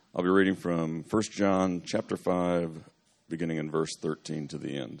I'll be reading from 1 John chapter 5, beginning in verse 13 to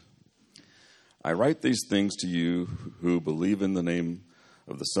the end. I write these things to you who believe in the name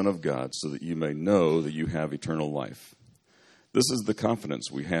of the Son of God, so that you may know that you have eternal life. This is the confidence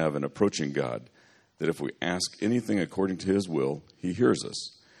we have in approaching God, that if we ask anything according to his will, he hears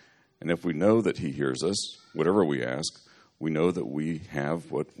us. And if we know that he hears us, whatever we ask, we know that we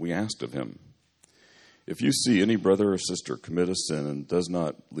have what we asked of him. If you see any brother or sister commit a sin and does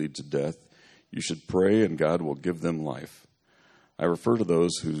not lead to death, you should pray and God will give them life. I refer to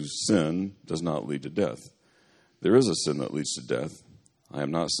those whose sin does not lead to death. There is a sin that leads to death. I am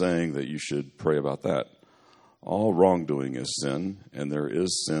not saying that you should pray about that. All wrongdoing is sin, and there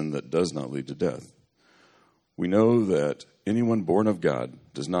is sin that does not lead to death. We know that anyone born of God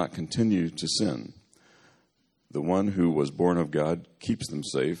does not continue to sin. The one who was born of God keeps them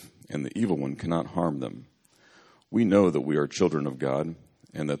safe, and the evil one cannot harm them. We know that we are children of God,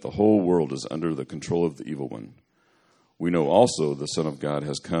 and that the whole world is under the control of the evil one. We know also the Son of God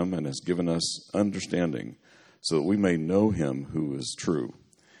has come and has given us understanding, so that we may know him who is true.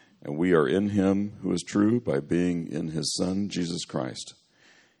 And we are in him who is true by being in his Son, Jesus Christ.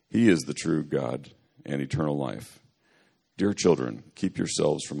 He is the true God and eternal life. Dear children, keep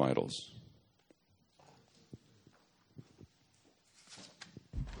yourselves from idols.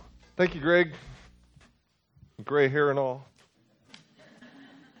 Thank you, Greg. Gray hair and all.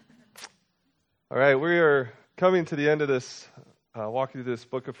 All right, we are coming to the end of this, walking through this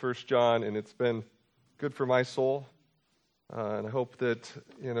book of 1 John, and it's been good for my soul. And I hope that,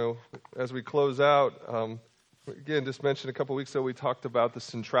 as we close out, again, just mentioned a couple weeks ago, we talked about the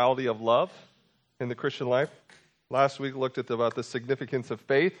centrality of love in the Christian life. Last week, looked at about the significance of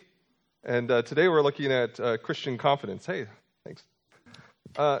faith. And today, we're looking at Christian confidence. Hey, thanks.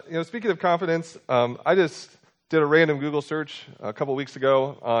 Speaking of confidence, I just did a random Google search a couple weeks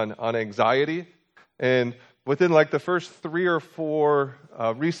ago on anxiety. And within like the first 3 or 4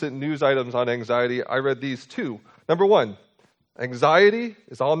 recent news items on anxiety, I read these 2. Number 1, anxiety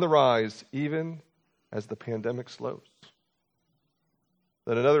is on the rise even as the pandemic slows.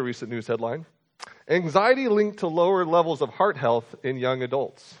 Then another recent news headline, anxiety linked to lower levels of heart health in young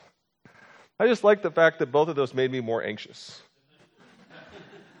adults. I just like the fact that both of those made me more anxious.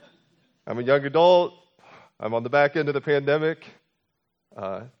 I'm a young adult. I'm on the back end of the pandemic.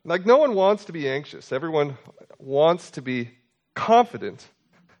 No one wants to be anxious. Everyone wants to be confident.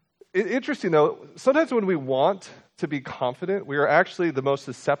 Interesting, though, sometimes when we want to be confident, we are actually the most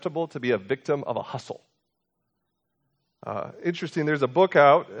susceptible to be a victim of a hustle. Interesting, there's a book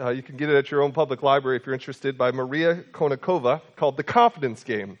out. You can get it at your own public library if you're interested, by Maria Konnikova, called The Confidence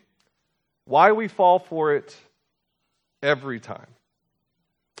Game. Why we fall for it every time.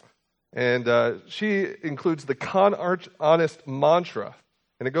 And she includes the Con Honest mantra.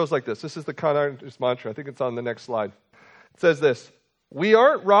 And it goes like this. This is the Con Honest mantra. I think it's on the next slide. It says this: we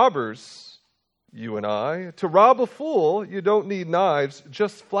aren't robbers, you and I. To rob a fool, you don't need knives.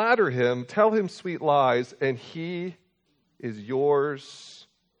 Just flatter him, tell him sweet lies, and he is yours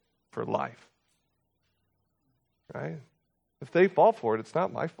for life. Right? If they fall for it, it's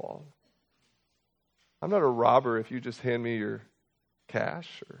not my fault. I'm not a robber if you just hand me your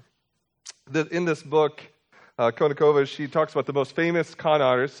cash. In this book, Konnikova, she talks about the most famous con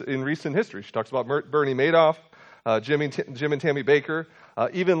artists in recent history. She talks about Bernie Madoff, Jim and Tammy Baker,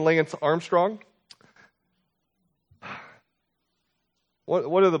 even Lance Armstrong.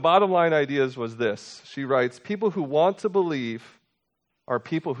 One of the bottom line ideas was this. She writes, people who want to believe are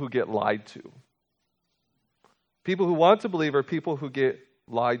people who get lied to. People who want to believe are people who get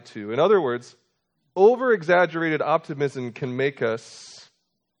lied to. In other words, over-exaggerated optimism can make us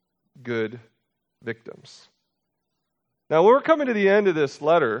good victims. Now, when we're coming to the end of this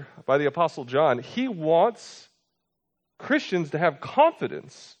letter by the Apostle John, he wants Christians to have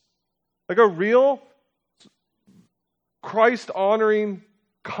confidence, like a real Christ-honoring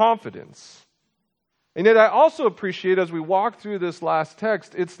confidence. And yet I also appreciate, as we walk through this last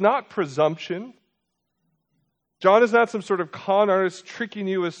text, it's not presumption. John is not some sort of con artist tricking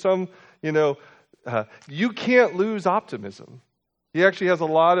you with some, you can't lose optimism. He actually has a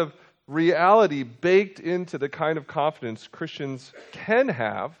lot of reality baked into the kind of confidence Christians can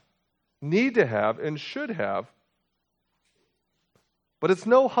have, need to have, and should have. But it's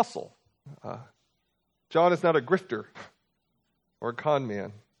no hustle. John is not a grifter or a con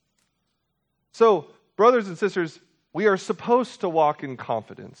man. So, brothers and sisters, we are supposed to walk in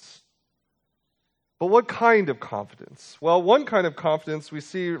confidence. But what kind of confidence? Well, one kind of confidence we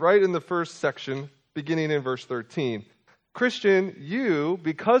see right in the first section, beginning in verse 13. Christian, you,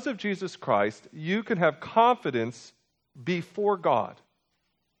 because of Jesus Christ, you can have confidence before God.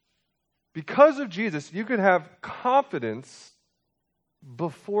 Because of Jesus, you can have confidence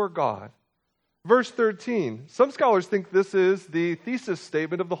before God. Verse 13, some scholars think this is the thesis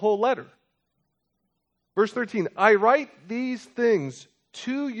statement of the whole letter. Verse 13, I write these things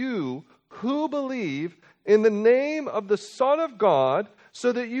to you who believe in the name of the Son of God,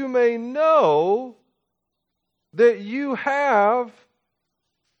 so that you may know that you have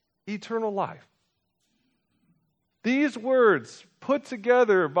eternal life. These words put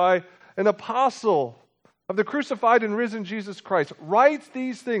together by an apostle of the crucified and risen Jesus Christ writes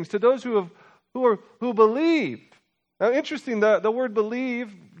these things to those who believe. Now, interesting, the word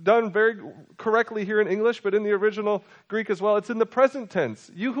believe, done very correctly here in English, but in the original Greek as well, it's in the present tense.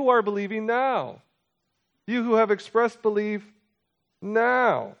 You who are believing now. You who have expressed belief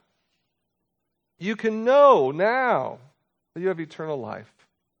now. You can know now that you have eternal life.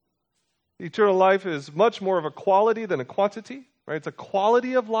 Eternal life is much more of a quality than a quantity, right? It's a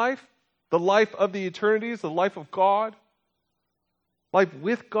quality of life, the life of the eternities, the life of God, life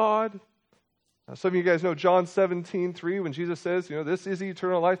with God. Some of you guys know John 17:3 when Jesus says, this is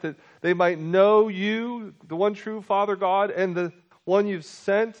eternal life, that they might know you, the one true Father God, and the one you've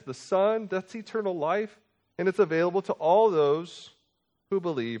sent, the Son. That's eternal life, and it's available to all those who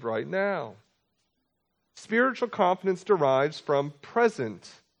believe right now. Spiritual confidence derives from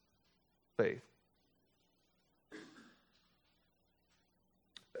present faith.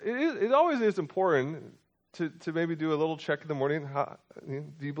 It always is important to maybe do a little check in the morning.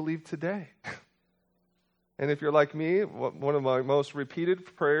 Do you believe today? And if you're like me, one of my most repeated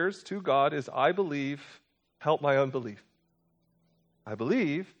prayers to God is, I believe, help my unbelief. I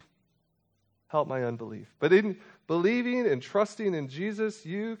believe, help my unbelief. But in believing and trusting in Jesus,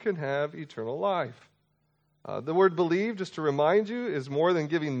 you can have eternal life. The word believe, just to remind you, is more than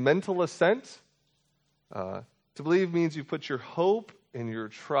giving mental assent. To believe means you put your hope and your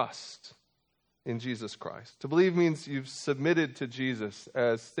trust in Jesus Christ. To believe means you've submitted to Jesus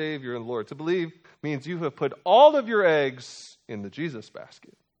as Savior and Lord. To believe means you have put all of your eggs in the Jesus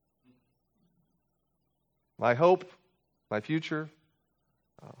basket. My hope, my future,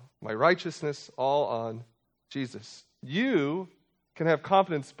 my righteousness, all on Jesus. You can have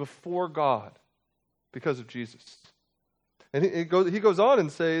confidence before God because of Jesus. And he goes on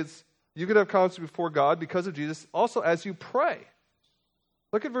and says, you can have confidence before God because of Jesus also as you pray.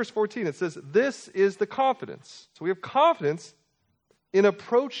 Look at verse 14. It says, this is the confidence. So we have confidence in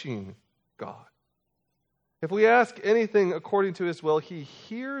approaching God. If we ask anything according to his will, he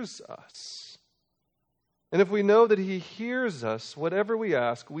hears us. And if we know that he hears us, whatever we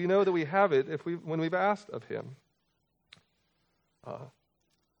ask, we know that we have it when we've asked of him.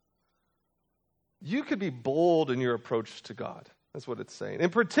 You could be bold in your approach to God. That's what it's saying.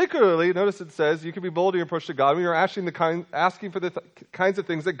 And particularly, notice it says, you can be bold in your approach to God when you're asking for the kinds of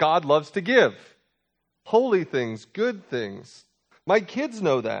things that God loves to give. Holy things, good things. My kids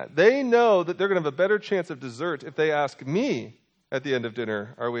know that. They know that they're going to have a better chance of dessert if they ask me at the end of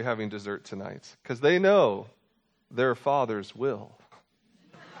dinner, are we having dessert tonight? Because they know their father's will.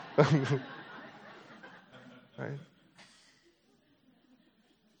 Right?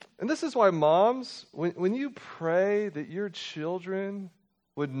 And this is why moms, when you pray that your children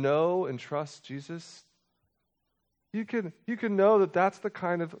would know and trust Jesus, you can know that that's the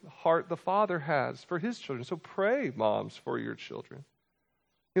kind of heart the Father has for his children. So pray, moms, for your children.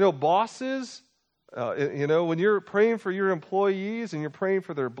 Bosses, when you're praying for your employees and you're praying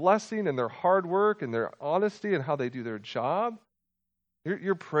for their blessing and their hard work and their honesty and how they do their job,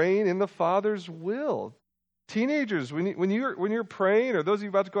 you're praying in the Father's will. Teenagers, when you're praying, or those of you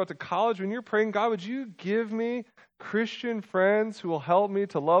about to go out to college, when you're praying, God, would you give me Christian friends who will help me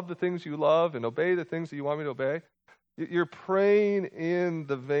to love the things you love and obey the things that you want me to obey? You're praying in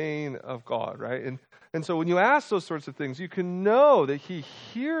the vein of God, right? And so when you ask those sorts of things, you can know that he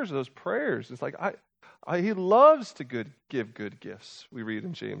hears those prayers. It's like, he loves to give good gifts, we read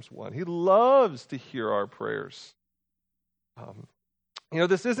in James 1. He loves to hear our prayers.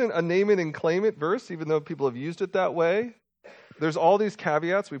 This isn't a name it and claim it verse, even though people have used it that way. There's all these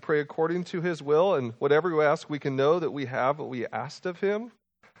caveats. We pray according to his will, and whatever we ask, we can know that we have what we asked of him.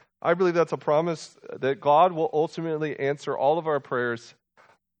 I believe that's a promise that God will ultimately answer all of our prayers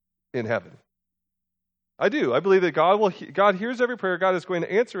in heaven. I do. I believe that God hears every prayer. God is going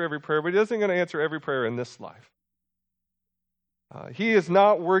to answer every prayer, but he isn't going to answer every prayer in this life. He is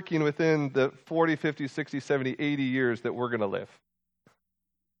not working within the 40, 50, 60, 70, 80 years that we're going to live.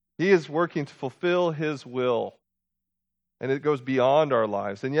 He is working to fulfill his will, and it goes beyond our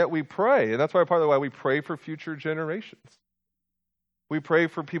lives. And yet we pray, and that's why part of why we pray for future generations. We pray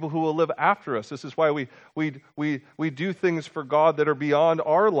for people who will live after us. This is why we do things for God that are beyond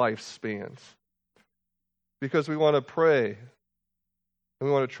our lifespans. Because we want to pray. And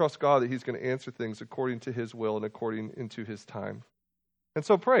we want to trust God that He's going to answer things according to His will and according into His time. And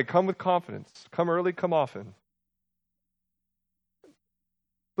so pray. Come with confidence. Come early, come often.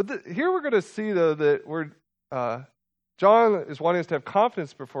 But here we're going to see, though, that John is wanting us to have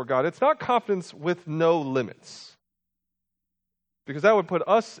confidence before God. It's not confidence with no limits. Because that would put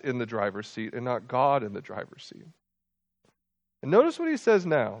us in the driver's seat and not God in the driver's seat. And notice what he says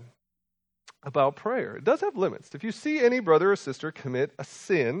now about prayer. It does have limits. If you see any brother or sister commit a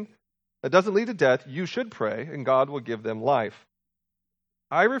sin that doesn't lead to death, you should pray, and God will give them life.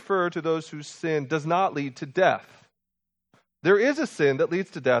 I refer to those whose sin does not lead to death. There is a sin that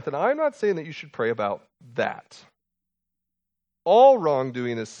leads to death, and I'm not saying that you should pray about that. All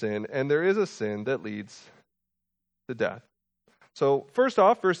wrongdoing is sin, and there is a sin that leads to death. So first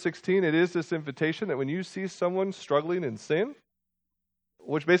off, verse 16, it is this invitation that when you see someone struggling in sin,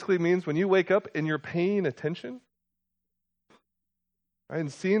 which basically means when you wake up and you're paying attention, right,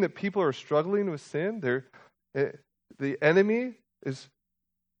 and seeing that people are struggling with sin, the enemy is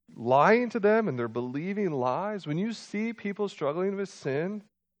lying to them and they're believing lies. When you see people struggling with sin,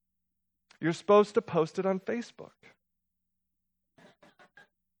 you're supposed to post it on Facebook.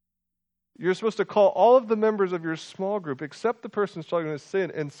 You're supposed to call all of the members of your small group, except the person struggling with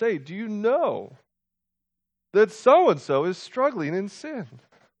sin, and say, do you know that so-and-so is struggling in sin?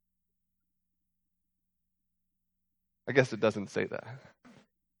 I guess it doesn't say that.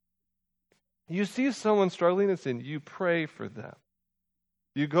 You see someone struggling in sin, you pray for them.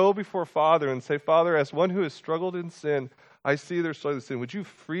 You go before Father and say, Father, as one who has struggled in sin, I see they're struggling in sin. Would you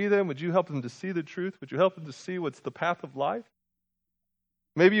free them? Would you help them to see the truth? Would you help them to see what's the path of life?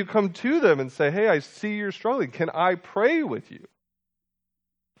 Maybe you come to them and say, hey, I see you're struggling. Can I pray with you?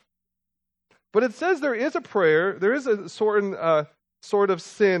 But it says there is a prayer, there is a sort of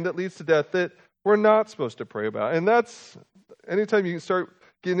sin that leads to death that we're not supposed to pray about. And that's, anytime you start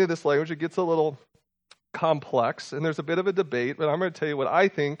getting into this language, it gets a little complex, and there's a bit of a debate, but I'm going to tell you what I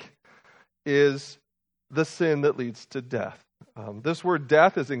think is the sin that leads to death. This word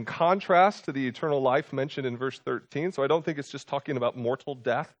death is in contrast to the eternal life mentioned in verse 13, so I don't think it's just talking about mortal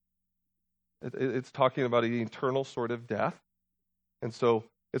death. It's talking about an eternal sort of death. And so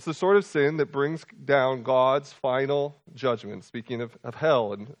it's the sort of sin that brings down God's final judgment, speaking of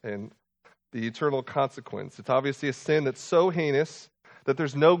hell and the eternal consequence. It's obviously a sin that's so heinous that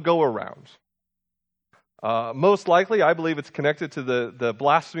there's no go-around. Most likely, I believe it's connected to the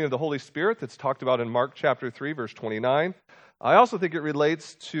blasphemy of the Holy Spirit that's talked about in Mark chapter 3, verse 29. I also think it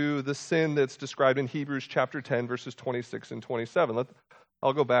relates to the sin that's described in Hebrews chapter 10, verses 26 and 27.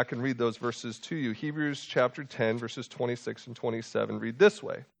 I'll go back and read those verses to you. Hebrews chapter 10, verses 26 and 27 read this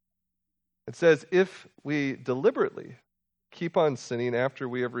way. It says, if we deliberately keep on sinning after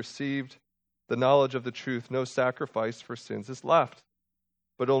we have received the knowledge of the truth, no sacrifice for sins is left,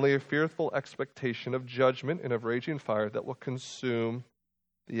 but only a fearful expectation of judgment and of raging fire that will consume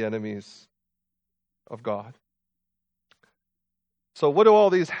the enemies of God. So what do all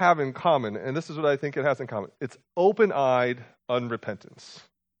these have in common? And this is what I think it has in common. It's open-eyed unrepentance.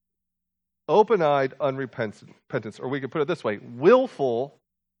 Open-eyed unrepentance. Or we could put it this way, willful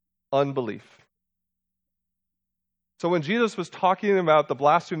unbelief. So when Jesus was talking about the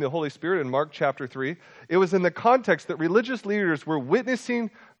blasphemy of the Holy Spirit in Mark chapter 3, it was in the context that religious leaders were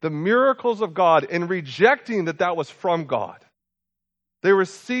witnessing the miracles of God and rejecting that was from God. They were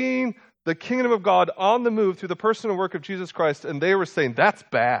seeing the kingdom of God on the move through the person and work of Jesus Christ, and they were saying, that's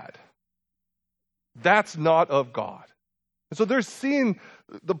bad. That's not of God. And so they're seeing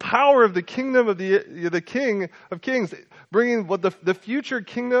the power of the kingdom of the King of Kings, bringing what the future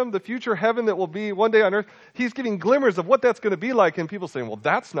kingdom, the future heaven that will be one day on earth. He's giving glimmers of what that's going to be like, and people saying, well,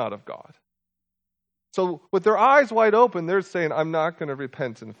 that's not of God. So with their eyes wide open, they're saying, I'm not going to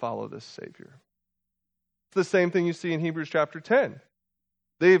repent and follow this Savior. It's the same thing you see in Hebrews chapter 10.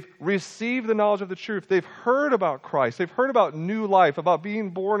 They've received the knowledge of the truth. They've heard about Christ. They've heard about new life, about being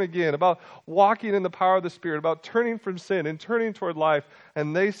born again, about walking in the power of the Spirit, about turning from sin and turning toward life.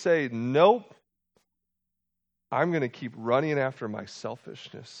 And they say, nope, I'm going to keep running after my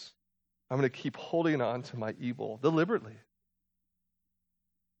selfishness. I'm going to keep holding on to my evil deliberately.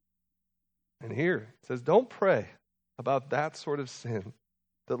 And here it says, don't pray about that sort of sin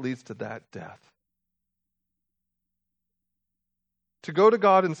that leads to that death. To go to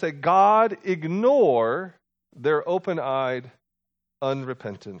God and say, God, ignore their open-eyed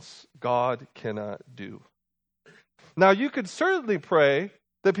unrepentance. God cannot do. Now, you could certainly pray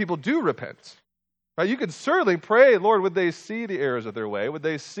that people do repent. You could certainly pray, Lord, would they see the errors of their way? Would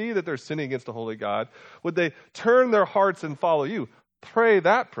they see that they're sinning against a holy God? Would they turn their hearts and follow you? Pray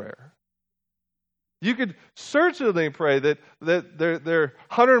that prayer. You could certainly pray that their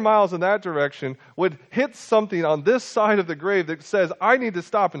 100 miles in that direction would hit something on this side of the grave that says, I need to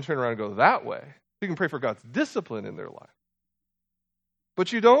stop and turn around and go that way. You can pray for God's discipline in their life.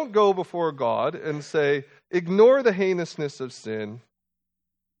 But you don't go before God and say, ignore the heinousness of sin.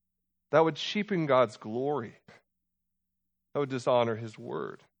 That would cheapen God's glory. That would dishonor his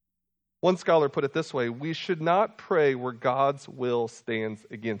word. One scholar put it this way: we should not pray where God's will stands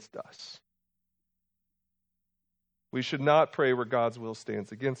against us. We should not pray where God's will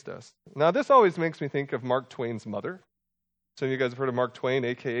stands against us. Now, this always makes me think of Mark Twain's mother. Some of you guys have heard of Mark Twain,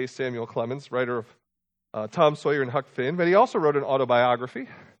 a.k.a. Samuel Clemens, writer of Tom Sawyer and Huck Finn. But he also wrote an autobiography.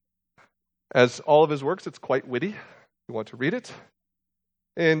 As all of his works, it's quite witty. You want to read it.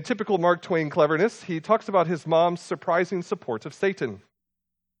 In typical Mark Twain cleverness, he talks about his mom's surprising support of Satan.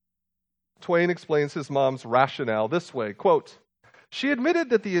 Twain explains his mom's rationale this way, quote, she admitted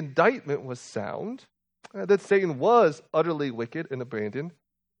that the indictment was sound, that Satan was utterly wicked and abandoned,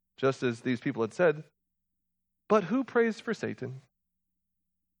 just as these people had said. But who prays for Satan?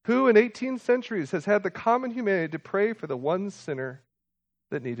 Who in 18 centuries has had the common humanity to pray for the one sinner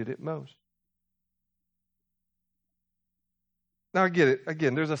that needed it most? Now,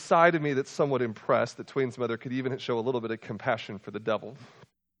 again, there's a side of me that's somewhat impressed that Twain's mother could even show a little bit of compassion for the devil.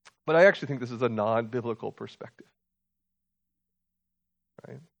 But I actually think this is a non-biblical perspective.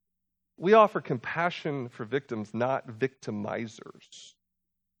 Right? We offer compassion for victims, not victimizers.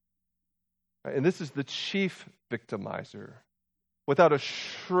 Right? And this is the chief victimizer, without a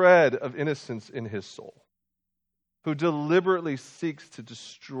shred of innocence in his soul, who deliberately seeks to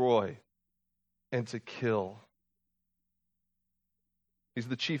destroy and to kill. He's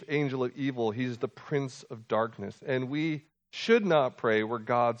the chief angel of evil. He's the prince of darkness. And we should not pray where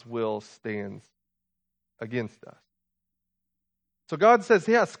God's will stands against us. So God says,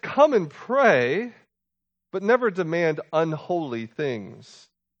 yes, come and pray, but never demand unholy things.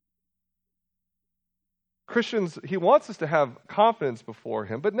 Christians, he wants us to have confidence before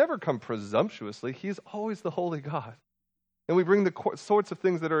him, but never come presumptuously. He's always the holy God. And we bring the sorts of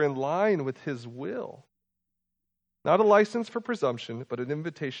things that are in line with his will. Not a license for presumption, but an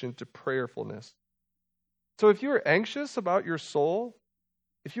invitation to prayerfulness. So if you're anxious about your soul,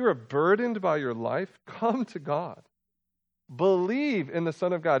 if you're burdened by your life, come to God. Believe in the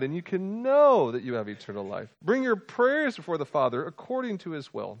Son of God, and you can know that you have eternal life. Bring your prayers before the Father according to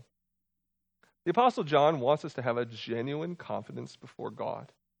his will. The Apostle John wants us to have a genuine confidence before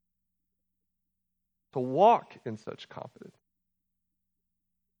God, to walk in such confidence.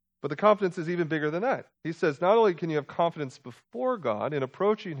 But the confidence is even bigger than that. He says not only can you have confidence before God in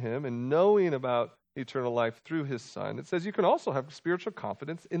approaching him and knowing about eternal life through his Son, it says you can also have spiritual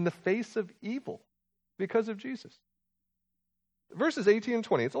confidence in the face of evil because of Jesus. Verses 18 and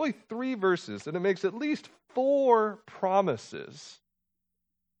 20, it's only 3 verses, and it makes at least 4 promises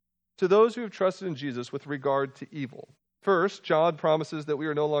to those who have trusted in Jesus with regard to evil. First, John promises that we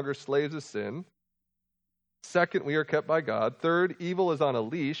are no longer slaves of sin. Second, we are kept by God. Third, evil is on a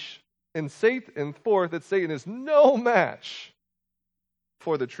leash. And fourth, that Satan is no match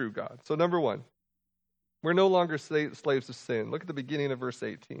for the true God. So number 1, we're no longer slaves of sin. Look at the beginning of verse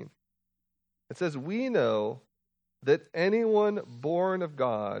 18. It says, we know that anyone born of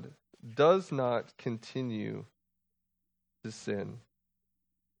God does not continue to sin.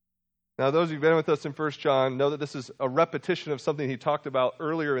 Now, those who've been with us in 1 John know that this is a repetition of something he talked about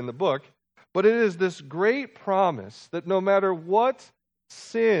earlier in the book. But it is this great promise that no matter what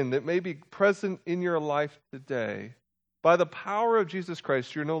sin that may be present in your life today, by the power of Jesus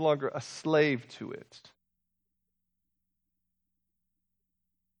Christ, you're no longer a slave to it.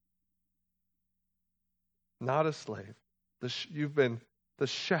 Not a slave. The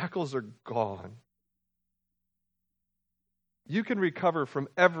shackles are gone. You can recover from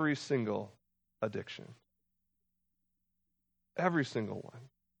every single addiction. Every single one.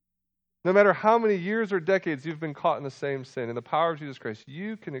 No matter how many years or decades you've been caught in the same sin, in the power of Jesus Christ,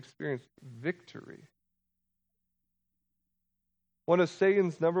 you can experience victory. One of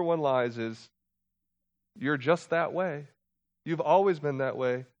Satan's number 1 lies is, you're just that way. You've always been that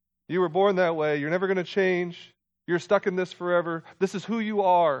way. You were born that way. You're never going to change. You're stuck in this forever. This is who you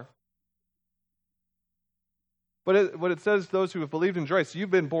are. But what it says, those who have believed in Christ, you've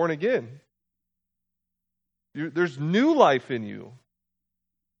been born again. There's new life in you.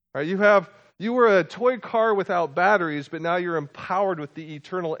 Right? You were a toy car without batteries, but now you're empowered with the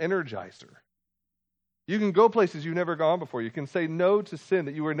eternal energizer. You can go places you've never gone before. You can say no to sin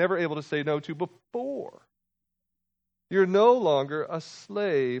that you were never able to say no to before. You're no longer a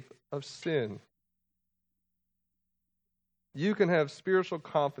slave of sin. You can have spiritual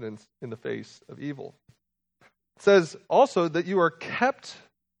confidence in the face of evil. It says also that you are kept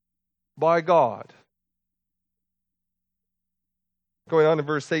by God. Going on in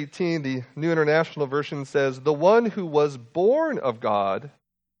verse 18, the New International Version says, the one who was born of God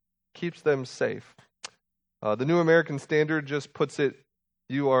keeps them safe. The New American Standard just puts it,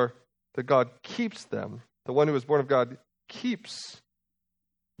 that God keeps them. The one who was born of God keeps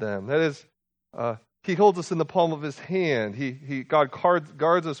them. That is, he holds us in the palm of his hand. God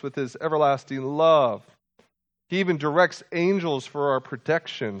guards us with his everlasting love. He even directs angels for our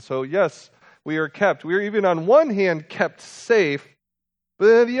protection. So yes, we are kept. We are even on one hand kept safe,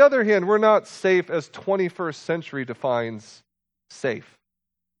 but on the other hand, we're not safe as 21st century defines safe.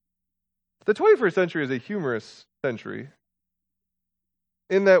 The 21st century is a humorous century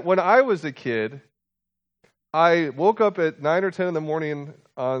in that when I was a kid, I woke up at 9 or 10 in the morning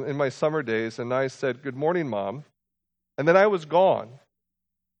in my summer days, and I said, "Good morning, Mom," and then I was gone.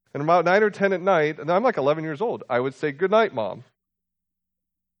 And about 9 or 10 at night, and I'm like 11 years old, I would say, "Good night, Mom."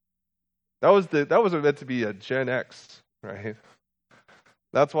 That was meant to be a Gen X, right?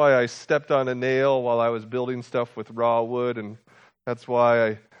 That's why I stepped on a nail while I was building stuff with raw wood, and that's why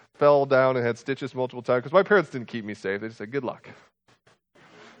I fell down and had stitches multiple times, because my parents didn't keep me safe. They just said, "Good luck."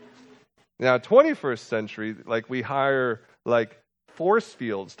 Now, 21st century, we hire force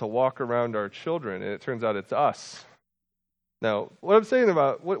fields to walk around our children, and it turns out it's us. Now, what I'm saying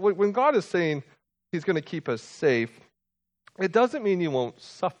about, when God is saying he's going to keep us safe, it doesn't mean you won't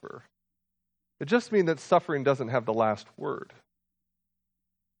suffer. It just means that suffering doesn't have the last word.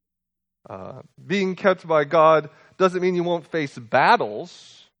 Being kept by God doesn't mean you won't face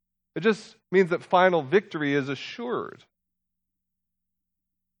battles. It just means that final victory is assured.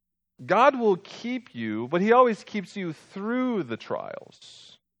 God will keep you, but he always keeps you through the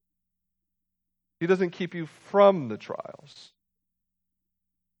trials. He doesn't keep you from the trials.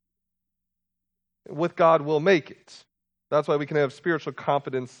 With God, we'll make it. That's why we can have spiritual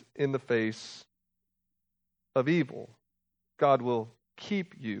confidence in the face of evil. God will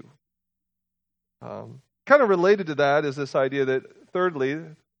keep you. Kind of related to that is this idea that, thirdly,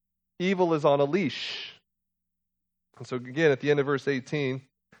 evil is on a leash. And so again, at the end of verse 18,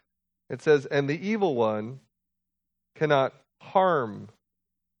 it says, "And the evil one cannot harm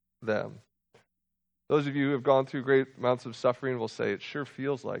them." Those of you who have gone through great amounts of suffering will say, "It sure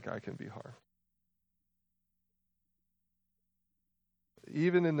feels like I can be harmed."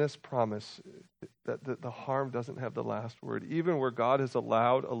 Even in this promise, that the harm doesn't have the last word. Even where God has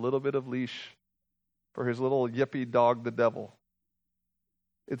allowed a little bit of leash for his little yippy dog, the devil,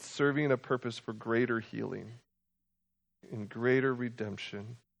 it's serving a purpose for greater healing and greater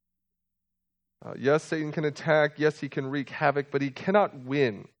redemption. Yes, Satan can attack. Yes, he can wreak havoc, but he cannot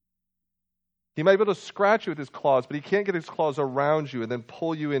win. He might be able to scratch you with his claws, but he can't get his claws around you and then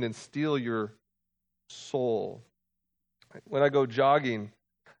pull you in and steal your soul. When I go jogging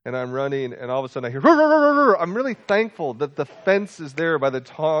and I'm running and all of a sudden I hear, "Rrr, rrr, rrr, rrr," I'm really thankful that the fence is there by the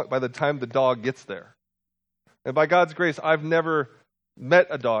time the dog gets there. And by God's grace, I've never met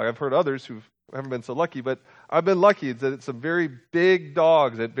a dog. I've heard others who haven't been so lucky, but I've been lucky that it's some very big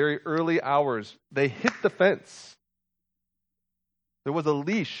dogs at very early hours. They hit the fence. There was a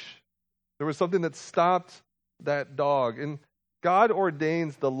leash. There was something that stopped that dog. And God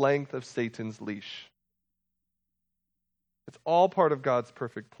ordains the length of Satan's leash. It's all part of God's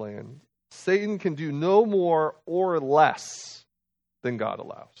perfect plan. Satan can do no more or less than God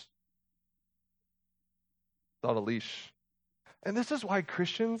allows. Without a leash. And this is why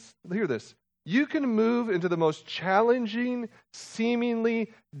Christians, hear this, you can move into the most challenging,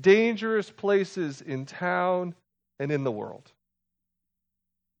 seemingly dangerous places in town and in the world.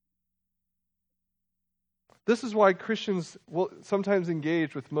 This is why Christians will sometimes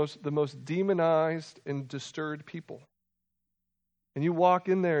engage with the most demonized and disturbed people. And you walk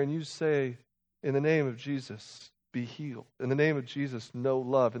in there and you say, "In the name of Jesus, be healed. In the name of Jesus, know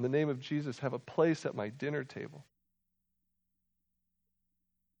love. In the name of Jesus, have a place at my dinner table."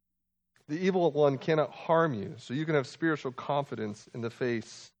 The evil one cannot harm you, so you can have spiritual confidence in the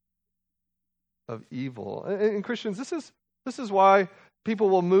face of evil. And Christians, this is why people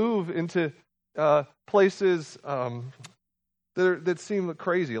will move into places that seem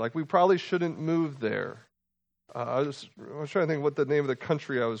crazy. Like we probably shouldn't move there. I was trying to think what the name of the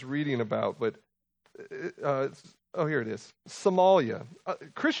country I was reading about, but here it is. Somalia.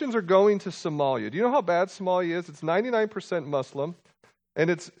 Christians are going to Somalia. Do you know how bad Somalia is? It's 99% Muslim. And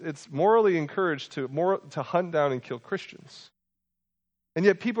it's morally encouraged to hunt down and kill Christians. And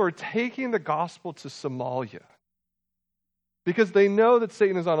yet people are taking the gospel to Somalia because they know that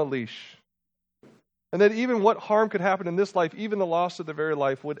Satan is on a leash. And that even what harm could happen in this life, even the loss of their very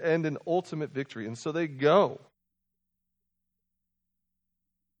life, would end in ultimate victory. And so they go.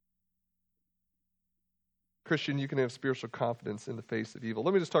 Christian, you can have spiritual confidence in the face of evil.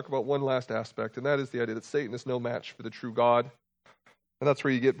 Let me just talk about one last aspect, and that is the idea that Satan is no match for the true God. And that's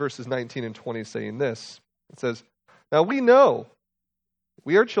where you get verses 19 and 20 saying this. It says, "Now we know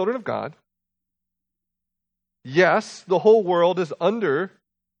we are children of God. Yes, the whole world is under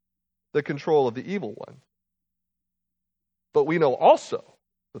the control of the evil one. But we know also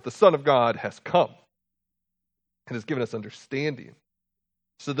that the Son of God has come and has given us understanding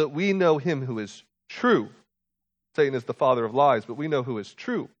so that we know him who is true. Satan is the father of lies, but we know who is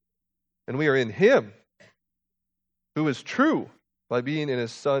true. And we are in him who is true by being in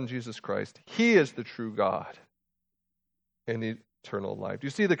his Son, Jesus Christ. He is the true God and the eternal life." Do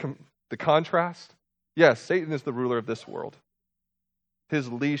you see the contrast? Yes, Satan is the ruler of this world. His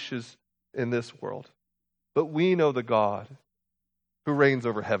leash is in this world. But we know the God who reigns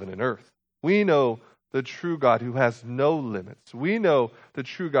over heaven and earth. We know the true God who has no limits. We know the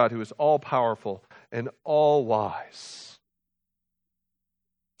true God who is all-powerful and all-wise.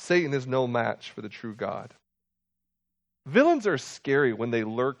 Satan is no match for the true God. Villains are scary when they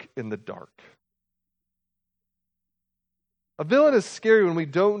lurk in the dark. A villain is scary when we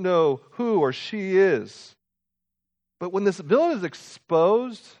don't know who or she is. But when this villain is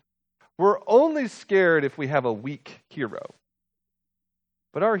exposed, we're only scared if we have a weak hero.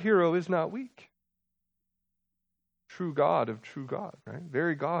 But our hero is not weak. True God of true God, right?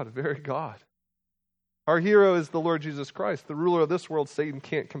 Very God of very God. Our hero is the Lord Jesus Christ, the ruler of this world Satan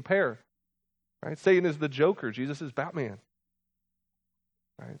can't compare. Right? Satan is the Joker. Jesus is Batman.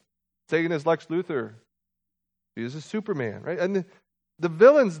 Right? Satan is Lex Luthor. Jesus is Superman. Right? And the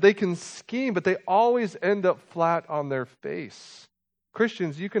villains, they can scheme, but they always end up flat on their face.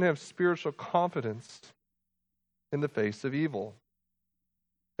 Christians, you can have spiritual confidence in the face of evil.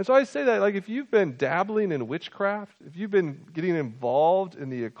 And so I say that, like, if you've been dabbling in witchcraft, if you've been getting involved in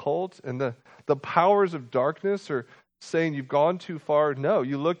the occult and the powers of darkness, or saying you've gone too far, no,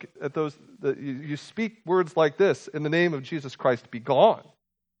 you look at those, you speak words like this: in the name of Jesus Christ, be gone.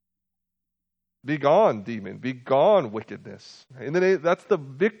 Be gone, demon. Be gone, wickedness. In the name, that's the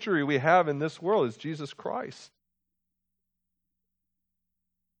victory we have in this world, is Jesus Christ.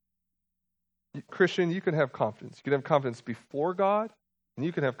 Christian, you can have confidence. You can have confidence before God, and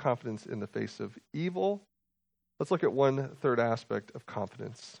you can have confidence in the face of evil. Let's look at one third aspect of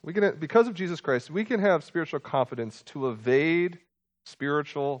confidence. Because of Jesus Christ, we can have spiritual confidence to evade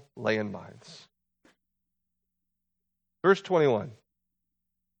spiritual landmines. Verse 21.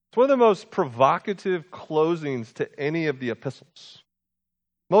 It's one of the most provocative closings to any of the epistles.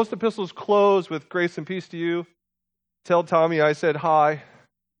 Most epistles close with grace and peace to you. Tell Tommy I said hi.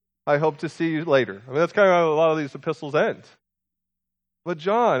 I hope to see you later. I mean, that's kind of how a lot of these epistles end. But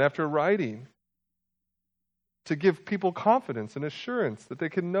John, after writing to give people confidence and assurance that they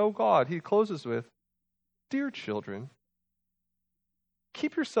can know God, he closes with, "Dear children,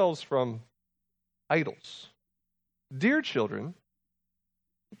 keep yourselves from idols. Dear children,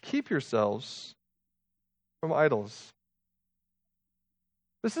 keep yourselves from idols."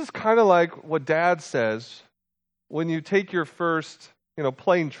 This is kind of like what Dad says when you take your first,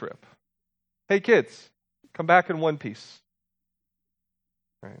 plane trip. "Hey kids, come back in one piece."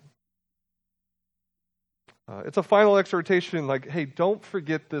 Right? It's a final exhortation, like, hey, don't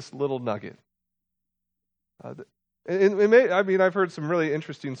forget this little nugget. I've heard some really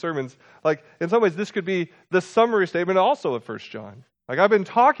interesting sermons. Like, in some ways, this could be the summary statement also of 1 John. Like, I've been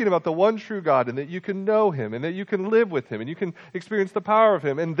talking about the one true God, and that you can know him, and that you can live with him, and you can experience the power of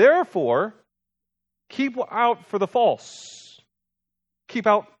him. And therefore, keep out for the false. Keep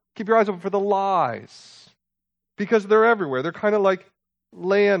your eyes open for the lies. Because they're everywhere. They're kind of like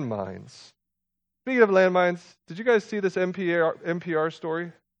landmines. Speaking of landmines, did you guys see this NPR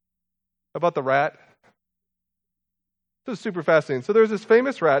story about the rat? This is super fascinating. So there's this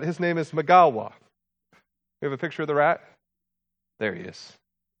famous rat. His name is Magawa. We have a picture of the rat? There he is.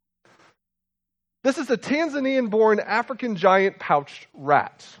 This is a Tanzanian-born African giant pouched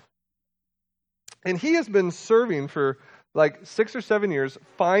rat. And he has been serving for like 6 or 7 years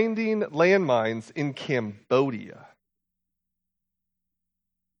finding landmines in Cambodia.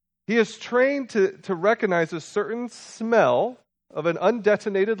 He is trained to recognize a certain smell of an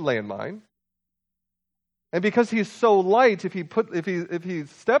undetonated landmine. And because he's so light, if he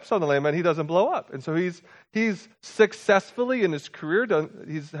steps on the landmine, he doesn't blow up. And so he's successfully in his career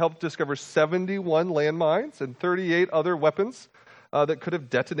he's helped discover 71 landmines and 38 other weapons that could have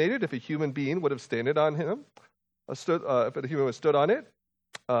detonated if a human being would have stood on him. If a human would have stood on it.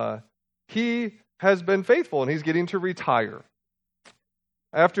 He has been faithful, and he's getting to retire.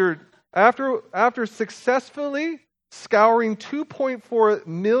 After successfully scouring 2.4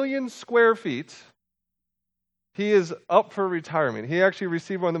 million square feet, he is up for retirement. He actually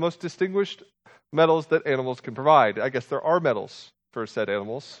received one of the most distinguished medals that animals can provide. I guess there are medals for said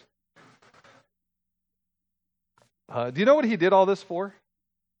animals. Do you know what he did all this for?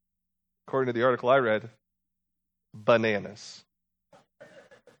 According to the article I read, bananas.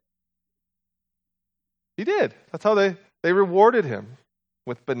 He did. That's how they rewarded him,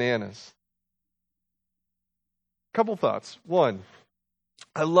 with bananas. Couple thoughts. One,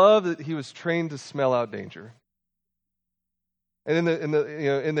 I love that he was trained to smell out danger. And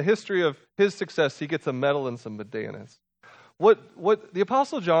in the history of his success, he gets a medal and some bananas. What the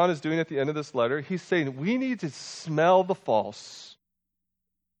Apostle John is doing at the end of this letter, he's saying we need to smell the false.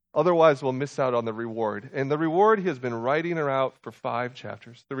 Otherwise, we'll miss out on the reward. And the reward he has been writing out for 5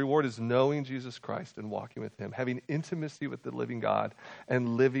 chapters. The reward is knowing Jesus Christ and walking with him, having intimacy with the living God,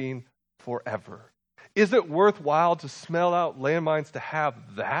 and living forever. Is it worthwhile to smell out landmines to have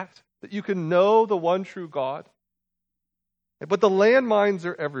that you can know the one true God? But the landmines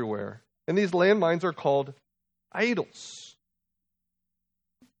are everywhere. And these landmines are called idols.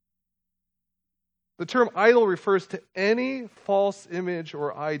 The term idol refers to any false image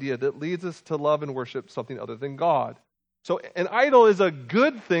or idea that leads us to love and worship something other than God. So an idol is a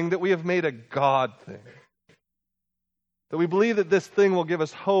good thing that we have made a God thing. That we believe that this thing will give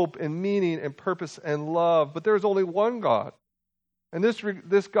us hope and meaning and purpose and love. But there is only one God. And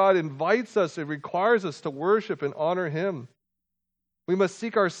this God invites us and requires us to worship and honor him. We must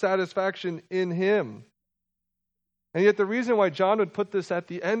seek our satisfaction in him. And yet the reason why John would put this at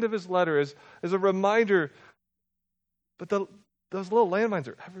the end of his letter is a reminder, but those little landmines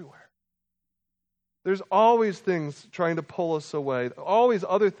are everywhere. There's always things trying to pull us away. Always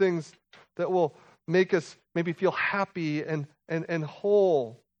other things that will make us maybe feel happy and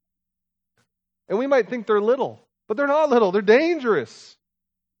whole. And we might think they're little, but they're not little. They're dangerous.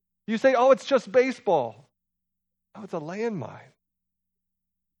 You say, oh, it's just baseball. Oh, it's a landmine.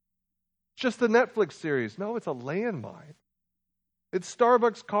 Just the Netflix series. No, it's a landmine. It's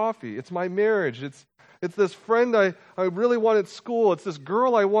Starbucks coffee. It's my marriage. It's this friend I really want at school. It's this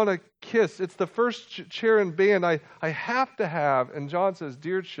girl I want to kiss. It's the first chair in band I have to have. And John says,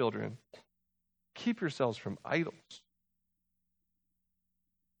 dear children, keep yourselves from idols.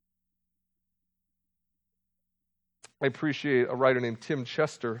 I appreciate a writer named Tim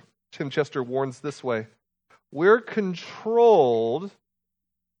Chester. Tim Chester warns this way. We're controlled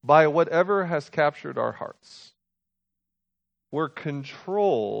by whatever has captured our hearts. We're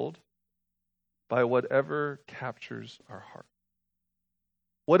controlled by whatever captures our heart.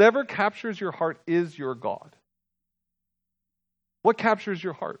 Whatever captures your heart is your God. What captures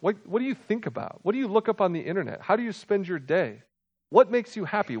your heart? What do you think about? What do you look up on the internet? How do you spend your day? What makes you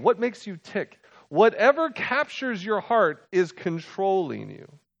happy? What makes you tick? Whatever captures your heart is controlling you.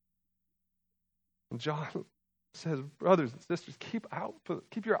 And John says, brothers and sisters, keep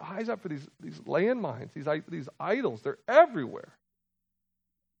your eyes out for these landmines, these idols. They're everywhere.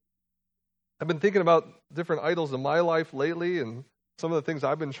 I've been thinking about different idols in my life lately, and some of the things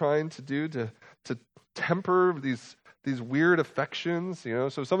I've been trying to do to temper these weird affections. So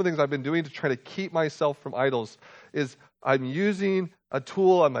some of the things I've been doing to try to keep myself from idols is I'm using a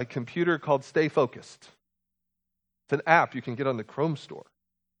tool on my computer called Stay Focused. It's an app you can get on the Chrome store.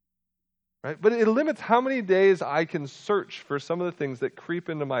 Right? But it limits how many days I can search for some of the things that creep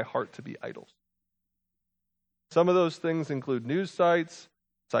into my heart to be idols. Some of those things include news sites,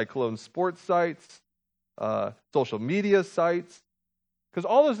 cyclone sports sites, social media sites, because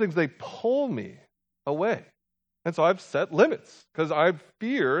all those things, they pull me away. And so I've set limits because I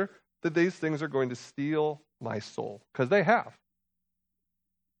fear that these things are going to steal my soul, because they have.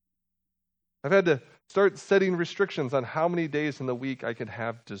 I've had to start setting restrictions on how many days in the week I can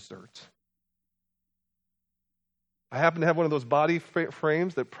have dessert. I happen to have one of those body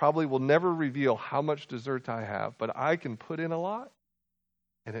frames that probably will never reveal how much dessert I have, but I can put in a lot,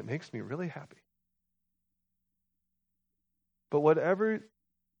 and it makes me really happy. But whatever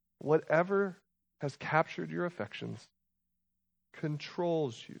has captured your affections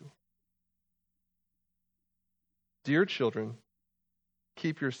controls you. Dear children,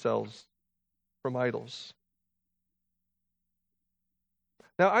 keep yourselves from idols.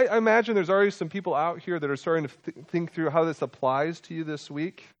 Now, I imagine there's already some people out here that are starting to think through how this applies to you this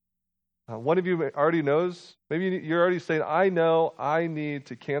week. One of you already knows. Maybe you're already saying, I know I need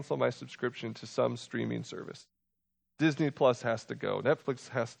to cancel my subscription to some streaming service. Disney Plus has to go. Netflix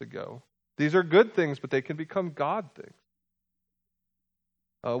has to go. These are good things, but they can become God things.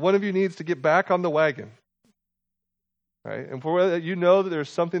 One of you needs to get back on the wagon. Right? And for you know that there's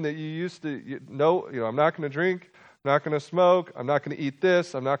something that you used to know, I'm not going to drink, I'm not going to smoke, I'm not going to eat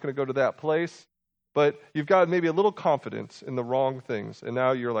this, I'm not going to go to that place. But you've got maybe a little confidence in the wrong things, and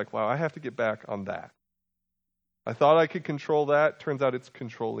now you're like, wow, I have to get back on that. I thought I could control that. Turns out it's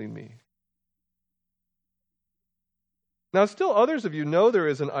controlling me. Now, still others of you know there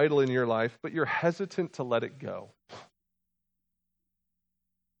is an idol in your life, but you're hesitant to let it go.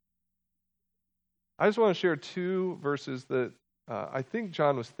 I just want to share two verses that I think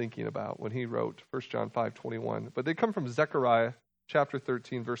John was thinking about when he wrote 1 John 5:21. But they come from Zechariah chapter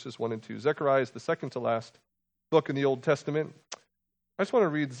 13, verses 1 and 2. Zechariah is the second to last book in the Old Testament. I just want to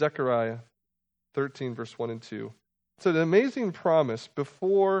read Zechariah 13, verse 1 and 2. It's an amazing promise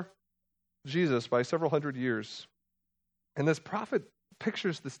before Jesus by several hundred years. And this prophet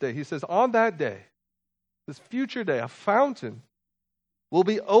pictures this day. He says, on that day, this future day, a fountain will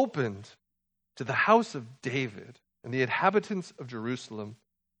be opened to the house of David and the inhabitants of Jerusalem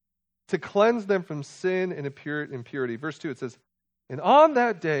to cleanse them from sin and impurity. Verse 2, it says, and on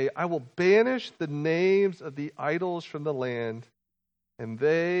that day I will banish the names of the idols from the land, and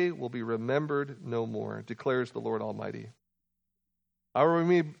they will be remembered no more, declares the Lord Almighty. I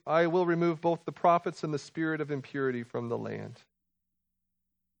will remove both the prophets and the spirit of impurity from the land.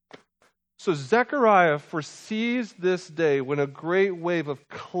 So Zechariah foresees this day when a great wave of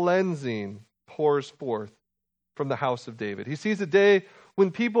cleansing pours forth from the house of David. He sees a day when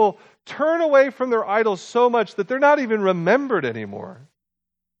people turn away from their idols so much that they're not even remembered anymore.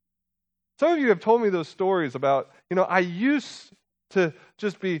 Some of you have told me those stories about, I used to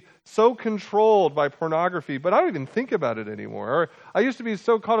just be so controlled by pornography, but I don't even think about it anymore. Or I used to be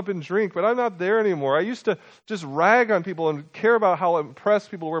so caught up in drink, but I'm not there anymore. I used to just rag on people and care about how impressed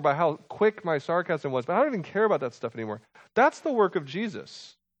people were by how quick my sarcasm was, but I don't even care about that stuff anymore. That's the work of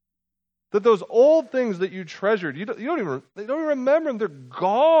Jesus. That those old things that you treasured, they don't even remember them. They're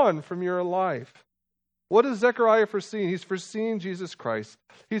gone from your life. What is Zechariah foreseeing? He's foreseeing Jesus Christ.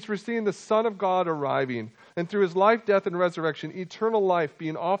 He's foreseeing the Son of God arriving, and through his life, death, and resurrection, eternal life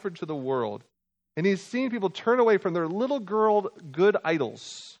being offered to the world. And he's seeing people turn away from their little girl good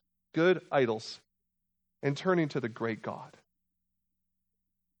idols, and turning to the great God.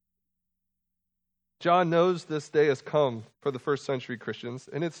 John knows this day has come for the first century Christians,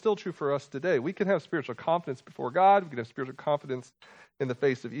 and it's still true for us today. We can have spiritual confidence before God. We can have spiritual confidence in the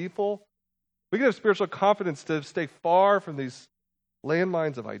face of evil. We can have spiritual confidence to stay far from these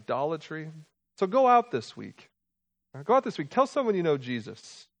landmines of idolatry. So go out this week. Go out this week. Tell someone you know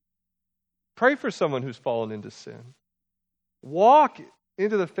Jesus. Pray for someone who's fallen into sin. Walk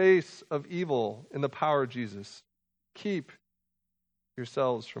into the face of evil in the power of Jesus. Keep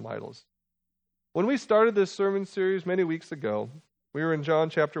yourselves from idols. When we started this sermon series many weeks ago, we were in John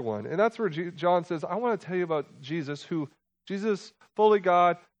chapter 1, and that's where John says, I want to tell you about Jesus, Jesus, fully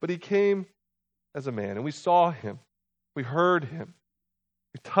God, but he came as a man, and we saw him, we heard him,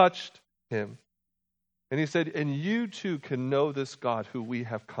 we touched him. And he said, and you too can know this God who we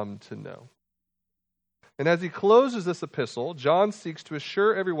have come to know. And as he closes this epistle, John seeks to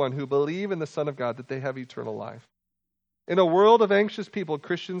assure everyone who believe in the Son of God that they have eternal life. In a world of anxious people,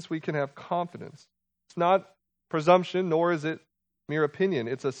 Christians, we can have confidence. It's not presumption, nor is it mere opinion.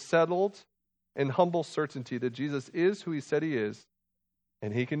 It's a settled and humble certainty that Jesus is who he said he is,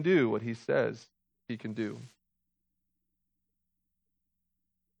 and he can do what he says he can do.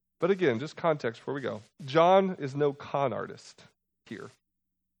 But again, just context before we go. John is no con artist here.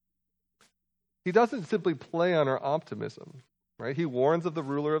 He doesn't simply play on our optimism, right? He warns of the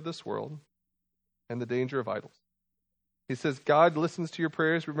ruler of this world and the danger of idols. He says, God listens to your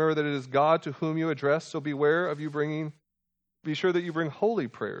prayers. Remember that it is God to whom you address, so be sure that you bring holy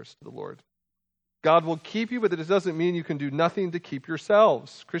prayers to the Lord. God will keep you, but it doesn't mean you can do nothing to keep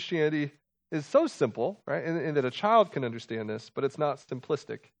yourselves. Christianity is so simple, right? And that a child can understand this, but it's not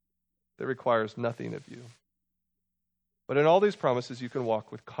simplistic. It requires nothing of you. But in all these promises, you can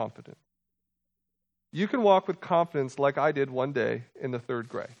walk with confidence. You can walk with confidence like I did one day in the third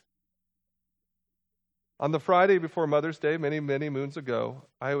grade. On the Friday before Mother's Day, many, many moons ago,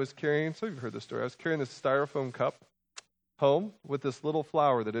 I was carrying, some of you have heard this story, I was carrying this styrofoam cup home with this little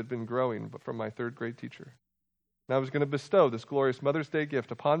flower that had been growing from my third grade teacher. And I was going to bestow this glorious Mother's Day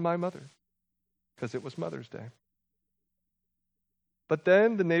gift upon my mother because it was Mother's Day. But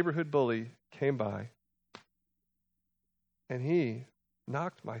then the neighborhood bully came by, and he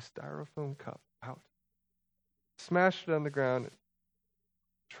knocked my styrofoam cup out, smashed it on the ground,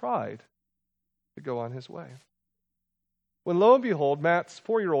 tried to go on his way. When lo and behold, Matt's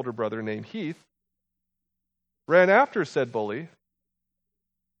 4-year older brother named Heath ran after said bully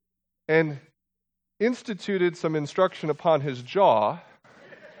and instituted some instruction upon his jaw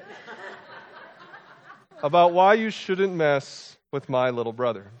about why you shouldn't mess with my little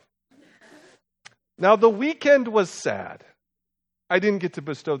brother. Now, the weekend was sad. I didn't get to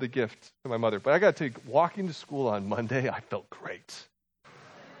bestow the gift to my mother, but I got to tell you, walking to school on Monday, I felt great.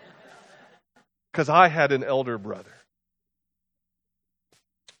 Because I had an elder brother.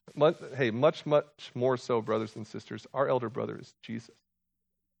 Hey, much, much more so, brothers and sisters, our elder brother is Jesus.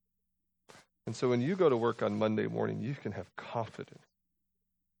 And so when you go to work on Monday morning, you can have confidence.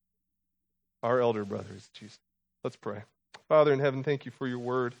 Our elder brother is Jesus. Let's pray. Father in heaven, thank you for your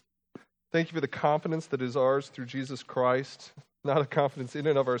word. Thank you for the confidence that is ours through Jesus Christ. Not a confidence in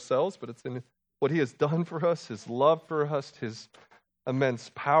and of ourselves, but it's in what he has done for us, his love for us, his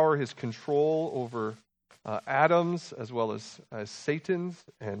immense power, his control over atoms as well as Satan's.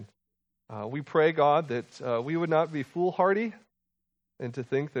 And we pray, God, that we would not be foolhardy and to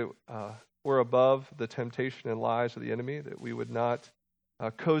think that we're above the temptation and lies of the enemy, that we would not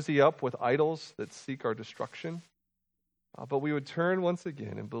cozy up with idols that seek our destruction, but we would turn once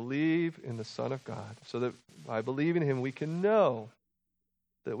again and believe in the Son of God, so that by believing in him we can know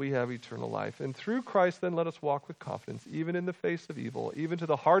that we have eternal life. And through Christ, then, let us walk with confidence, even in the face of evil, even to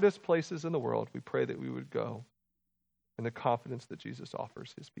the hardest places in the world. We pray that we would go in the confidence that Jesus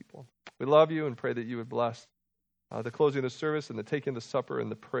offers his people. We love you and pray that you would bless the closing of the service and the taking of the supper and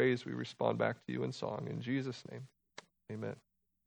the praise. We respond back to you in song. In Jesus' name, amen.